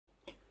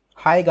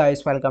Hi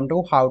guys, welcome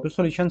to How to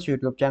Solutions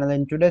YouTube channel.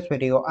 In today's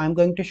video, I'm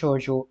going to show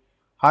you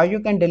how you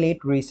can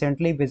delete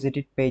recently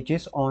visited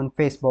pages on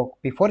Facebook.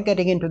 Before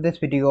getting into this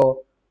video,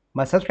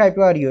 must subscribe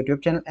to our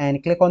YouTube channel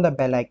and click on the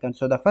bell icon.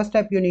 So the first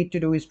step you need to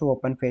do is to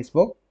open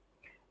Facebook,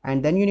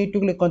 and then you need to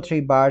click on three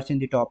bars in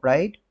the top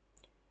right,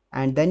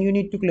 and then you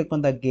need to click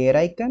on the gear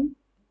icon,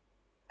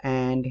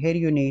 and here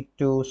you need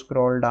to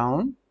scroll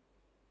down,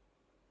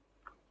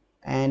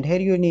 and here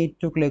you need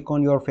to click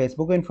on your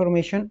Facebook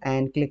information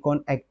and click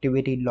on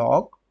activity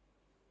log,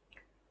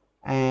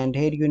 and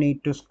here you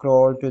need to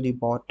scroll to the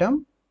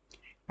bottom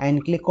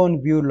and click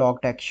on view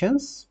logged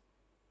actions,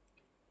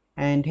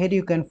 and here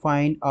you can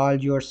find all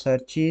your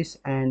searches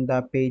and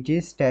the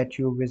pages that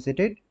you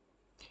visited.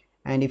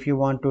 And if you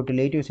want to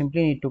delete, you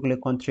simply need to click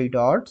on three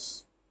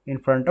dots in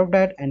front of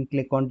that and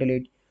click on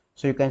delete.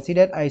 So you can see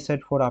that I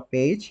search for a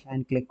page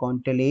and click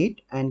on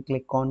delete and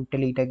click on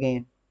delete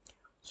again.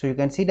 So you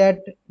can see that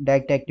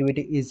that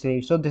activity is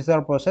deleted. So this is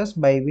our process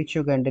by which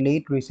you can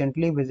delete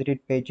recently visited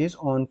pages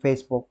on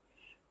Facebook.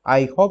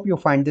 I hope you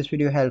find this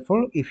video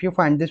helpful. If you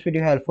find this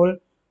video helpful,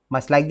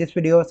 must like this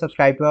video,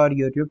 subscribe to our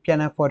YouTube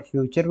channel for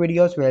future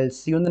videos. We'll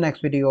see you in the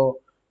next video.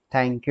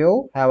 Thank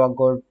you. Have a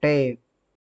good day.